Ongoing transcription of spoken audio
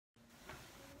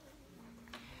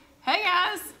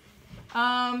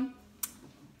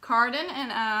Carden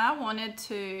and I wanted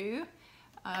to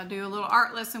do a little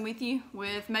art lesson with you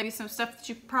with maybe some stuff that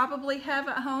you probably have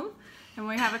at home, and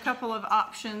we have a couple of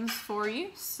options for you.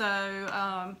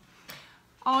 So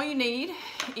all you need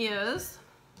is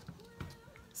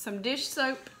some dish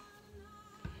soap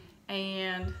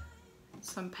and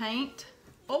some paint,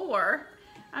 or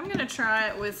I'm going to try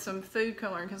it with some food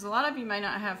coloring, because a lot of you may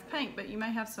not have paint, but you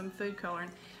may have some food coloring.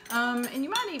 And you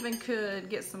might even could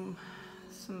get some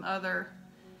other,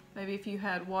 maybe if you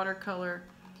had watercolor,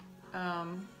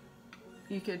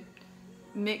 you could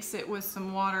mix it with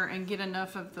some water and get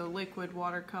enough of the liquid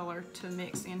watercolor to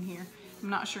mix in here. I'm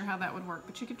not sure how that would work,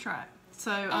 but you could try it.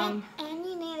 So and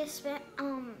you need a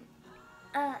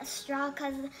straw,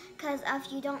 because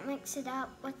if you don't mix it up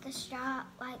with the straw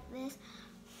like this,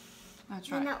 that's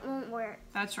right, then it won't work.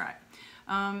 That's right.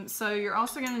 So you're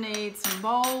also going to need some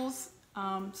bowls,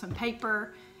 some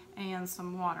paper, and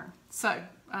some water. So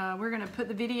we're going to put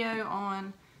the video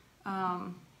on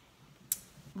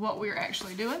what we're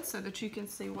actually doing so that you can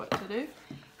see what to do,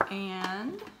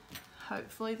 and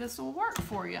hopefully this will work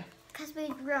for you. Because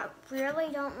we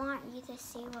really don't want you to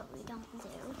see what we don't do.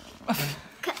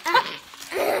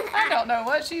 I don't know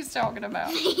what she's talking about.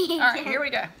 All right, here we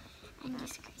go. I'm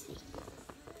just crazy.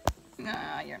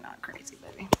 Nah, you're not crazy,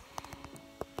 baby.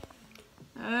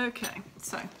 Okay,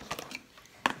 so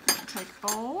take a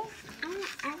bowl. I'm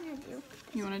gonna do.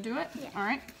 You want to do it? Yeah. All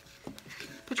right.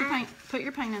 Put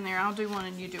your paint in there. I'll do one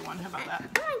and you do one. How about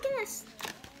that? Oh my goodness.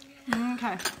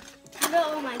 Okay.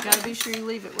 Oh my goodness. Gotta be sure you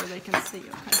leave it where they can see.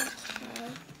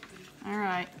 Okay. All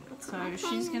right. So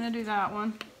she's gonna do that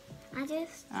one.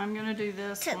 I'm gonna do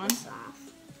this one. This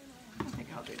off. I think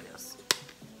I'll do this.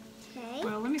 Okay.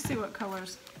 Well, let me see what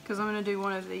colors, because I'm gonna do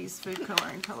one of these food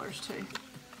coloring colors too.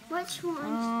 Which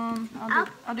one?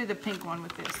 I'll do the pink one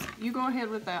with this. You go ahead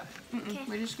with that. Okay.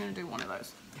 We're just gonna do one of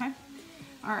those. Okay.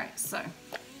 All right. So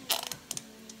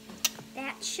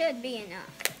that should be enough.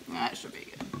 that should be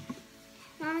good.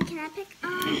 Mama, can I pick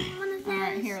one of those? All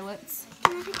right. Here, let's.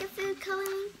 Can I pick a food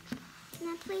coloring? Can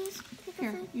I please pick a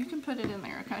Here, food? you can put it in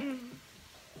there. Okay.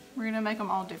 We're gonna make them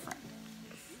all different.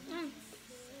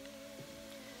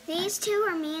 These two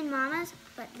are me and Mama's,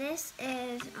 but this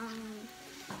is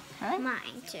Okay.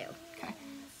 mine too. Okay.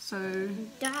 So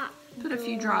Dot. put a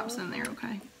few drops in there.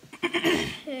 Okay.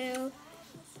 2,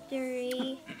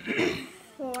 3,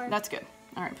 4. That's good.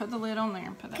 All right. Put the lid on there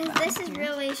and put that Because back this in is here.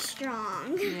 really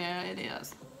strong. Yeah, it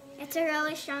is. It's a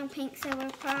really strong pink, so we'll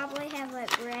probably have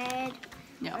like red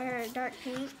Yeah. or dark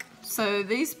pink. So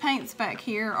these paints back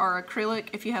here are acrylic.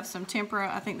 If you have some tempera,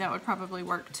 I think that would probably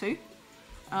work too.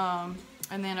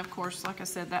 And then, of course, like I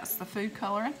said, that's the food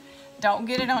coloring. Don't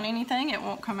get it on anything. It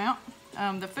won't come out.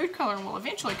 The food coloring will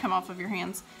eventually come off of your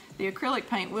hands. The acrylic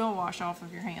paint will wash off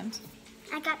of your hands.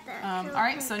 I got the All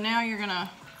right, so now you're going to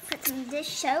put some dish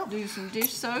soap. do some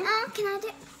dish soap. Can I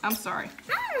do? I'm sorry.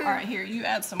 All right, here, you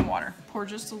add some water. Pour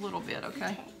just a little bit,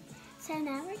 okay? So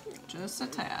now we're going to Just a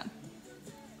tad.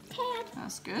 tad.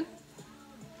 That's good.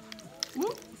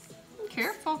 Whoop.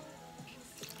 Careful.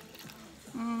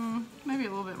 Maybe a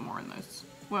little bit more in this.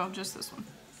 Well, just this one.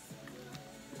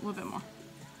 A little bit more.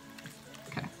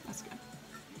 Okay, that's good.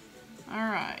 All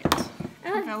right. I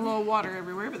got a little water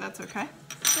everywhere, but that's okay.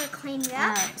 So clean it All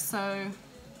up. right, so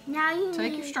Now you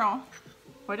take need. your straw.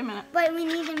 Wait a minute. But we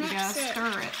need to You mix gotta it.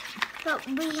 stir it. But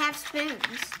we have spoons.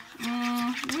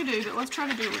 We do, but let's try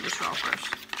to do it with the straw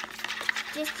first.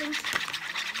 Just in.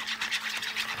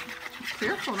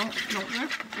 Careful, don't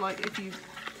rip, like if you,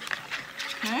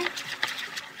 okay?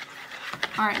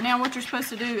 All right, now what you're supposed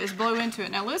to do is blow into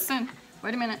it. Now listen,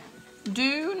 wait a minute.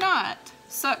 Do not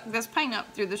suck this paint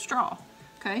up through the straw,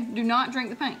 okay? Do not drink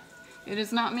the paint. It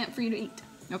is not meant for you to eat,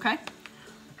 okay?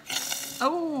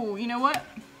 Oh, you know what?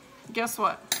 Guess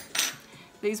what?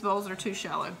 These bowls are too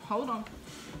shallow. Hold on.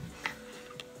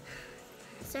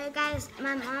 So guys,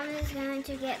 my mom is going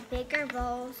to get bigger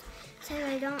bowls so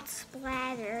they don't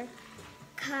splatter,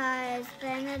 because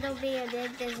then it'll be a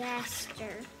big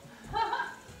disaster.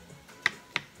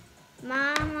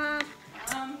 Mama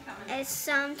is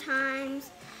sometimes,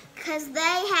 because they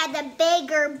had a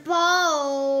bigger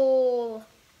bowl.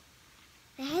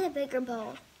 They had a bigger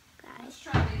bowl, guys.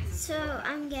 So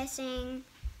I'm guessing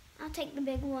I'll take the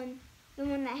big one, the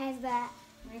one that has that.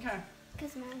 Okay.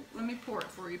 Because mine. Let me pour it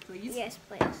for you, please. Yes,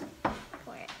 please.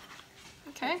 Pour it.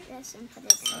 Okay. Take this and put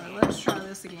it So in there. let's try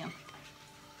this again.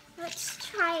 Let's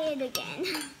try it again.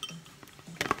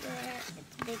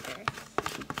 It's bigger.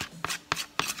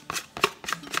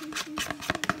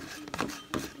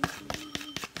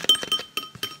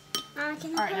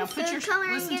 Can All right, I now put food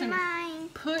coloring listen to in me. mine?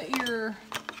 Put your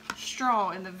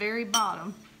straw in the very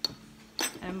bottom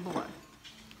and blow.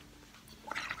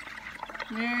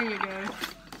 There you go.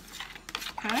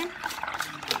 Okay.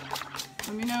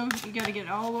 Let me know, you got to get it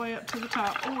all the way up to the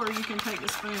top, or you can take the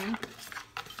spoon.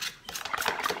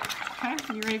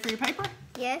 Okay, you ready for your paper?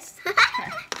 Yes.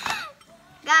 Okay.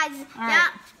 Guys, All right.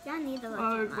 y'all need to look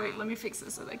Oh, at wait, mine. let me fix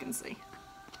this so they can see.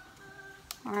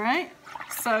 All right,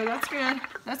 so that's good.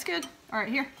 That's good. All right,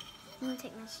 here. I'm gonna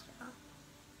take my straw.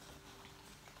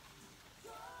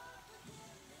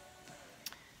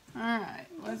 All right,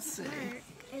 let's see.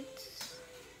 It's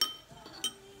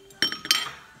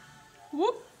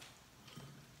Whoop.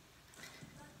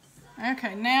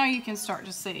 Okay, now you can start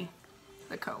to see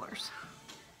the colors.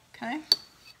 Okay.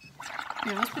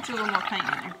 Here, let's put you a little more paint in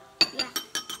there.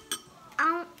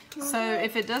 yeah. So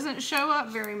if it doesn't show up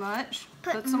very much,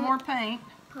 put some more paint.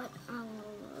 Put a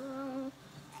little,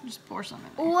 Just pour some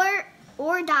in there.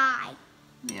 or dye.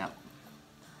 Yep.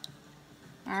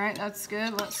 All right, that's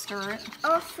good. Let's stir it.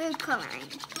 Or food coloring. All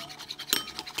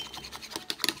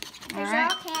Because right.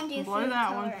 y'all can do Blow food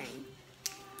that one. coloring.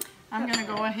 I'm gonna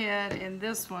go ahead in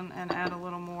this one and add a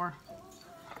little more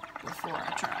before I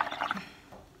try it.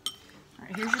 All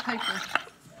right, here's your paper.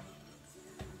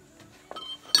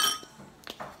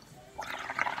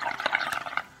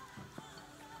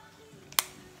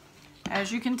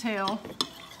 As you can tell,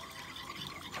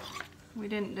 we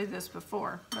didn't do this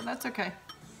before, but that's okay.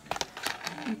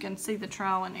 You can see the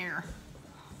trial and error.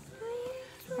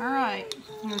 All right,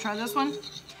 you gonna try this one?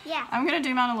 Yeah. I'm gonna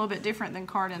do mine a little bit different than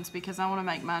Cardin's because I want to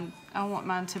make mine. I want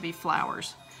mine to be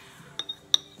flowers.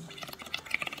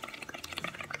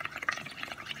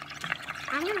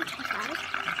 I'm gonna try flowers.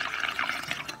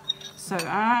 So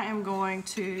I am going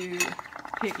to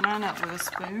pick mine up with a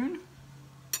spoon.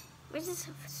 Where's this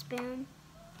spoon?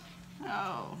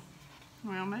 Oh,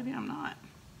 well, maybe I'm not.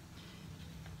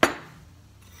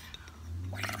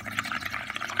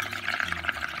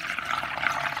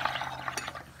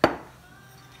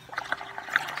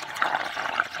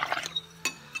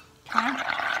 Okay.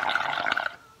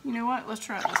 You know what? Let's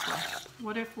try it this way.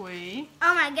 What if we...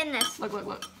 Oh my goodness. Look, look,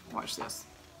 look. Watch this.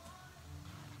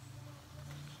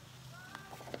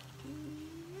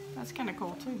 That's kind of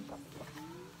cool, too.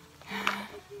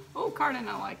 Oh, Cardin,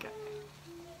 I like it.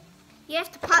 You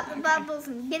have to pop the bubbles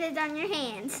and get it on your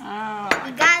hands. Oh,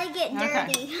 You gotta get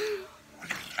Okay. dirty.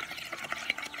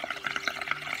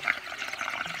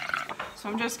 so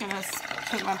I'm just going to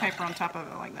put my paper on top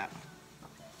of it like that.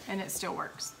 And it still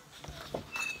works.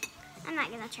 I'm not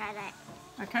gonna try that.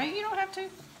 Okay, you don't have to.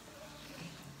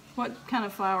 What kind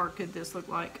of flower could this look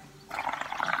like?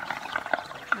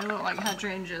 They look like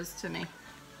hydrangeas to me.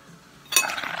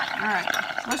 All right,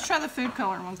 let's try the food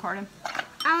coloring one, Cardin.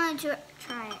 I want to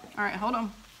try it. All right, hold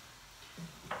on.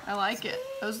 I like it.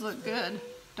 Those look good.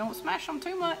 Don't smash them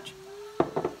too much.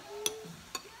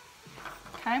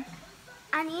 Okay,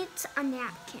 I need a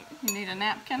napkin. you need a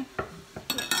napkin.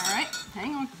 All right,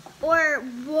 hang on. Or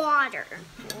water.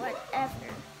 Whatever.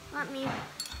 Let me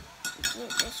get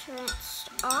this rinsed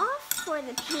off for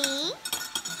the pink.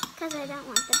 Because I don't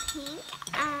want the pink.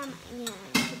 Yeah,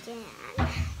 again.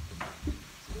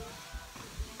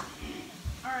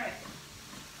 All right,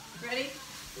 ready?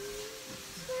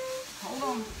 Hold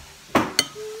on.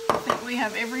 I think we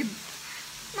have every...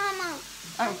 Mama,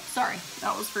 Oh, sorry,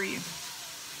 that was for you.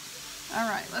 All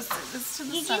right, let's set this to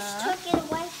the you side. just took it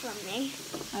away from me.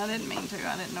 I didn't mean to.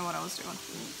 I didn't know what I was doing.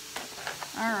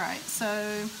 All right, so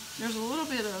there's a little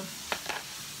bit of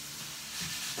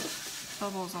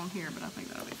bubbles on here, but I think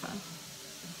that'll be fine.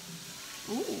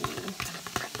 Ooh.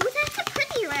 Ooh, that's a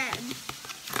pretty red.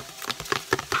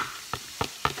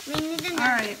 We need another. All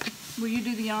right, will you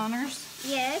do the honors?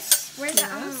 Yes. Where's the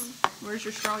Yes. Where's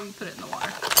your straw? You put it in the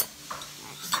water.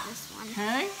 That's this one.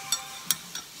 Okay.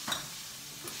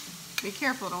 Be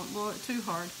careful, don't blow it too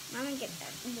hard. I'm gonna get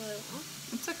that blue one.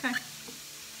 It's okay.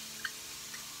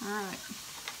 All right.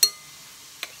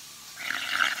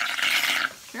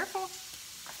 Careful.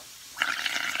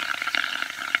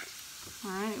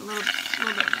 All right, a little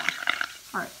bit more.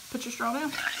 All right, put your straw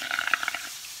down.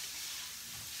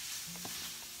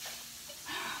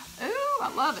 Ooh, I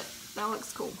love it. That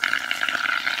looks cool.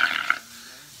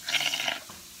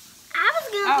 I was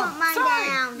gonna put mine sorry.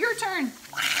 down. Your turn.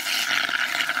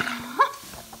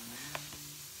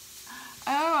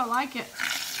 Oh, I like it.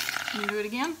 Can you do it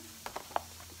again?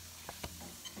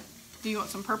 Do you want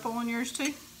some purple on yours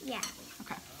too? Yeah.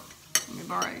 Okay. Let me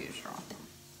borrow your straw.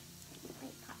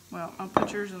 Well, I'll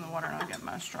put yours in the water and I'll get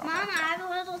my straw. Mama, back. I have a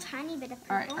little tiny bit of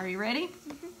purple. All right, are you ready?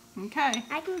 Okay.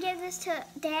 I can give this to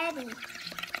Daddy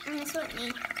and Miss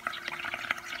Whitney.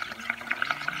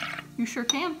 You sure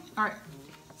can. All right.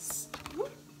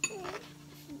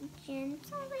 Gently.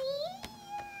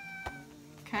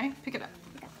 Okay, pick it up.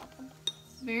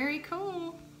 Very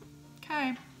cool.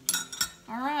 Okay.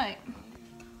 All right.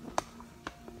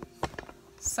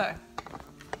 So.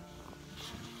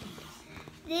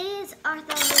 These are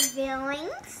the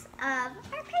revealings of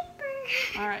our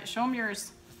paper. All right, show them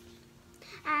yours.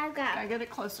 I've got. I get it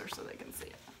closer so they can see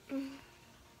it.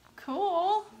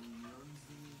 Cool.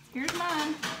 Here's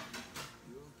mine.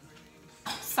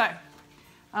 So,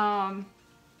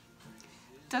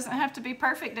 doesn't have to be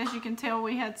perfect. As you can tell,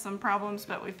 we had some problems,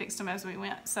 but we fixed them as we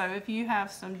went. So if you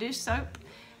have some dish soap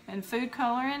and food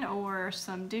coloring, or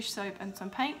some dish soap and some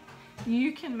paint,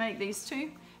 you can make these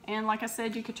too. And like I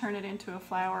said, you could turn it into a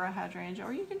flower, a hydrangea,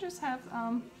 or you can just have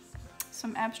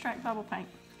some abstract bubble paint.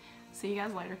 See you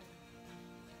guys later.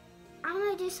 I'm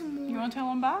gonna do some more. You want to tell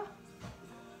them bye?